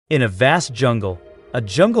In a vast jungle, a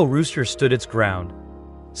jungle rooster stood its ground.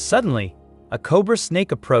 Suddenly, a cobra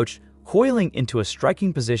snake approached, coiling into a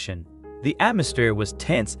striking position. The atmosphere was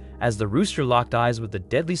tense as the rooster locked eyes with the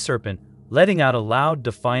deadly serpent, letting out a loud,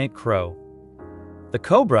 defiant crow. The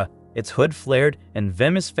cobra, its hood flared and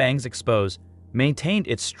venomous fangs exposed, maintained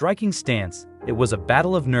its striking stance. It was a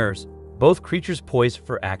battle of nerves, both creatures poised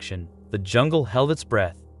for action. The jungle held its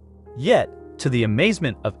breath. Yet, to the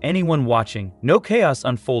amazement of anyone watching, no chaos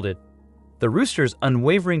unfolded. The rooster's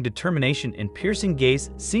unwavering determination and piercing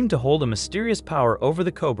gaze seemed to hold a mysterious power over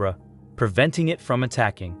the cobra, preventing it from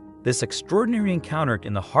attacking. This extraordinary encounter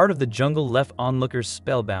in the heart of the jungle left onlookers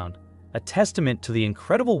spellbound, a testament to the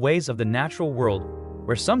incredible ways of the natural world,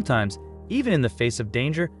 where sometimes, even in the face of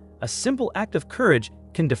danger, a simple act of courage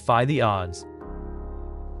can defy the odds.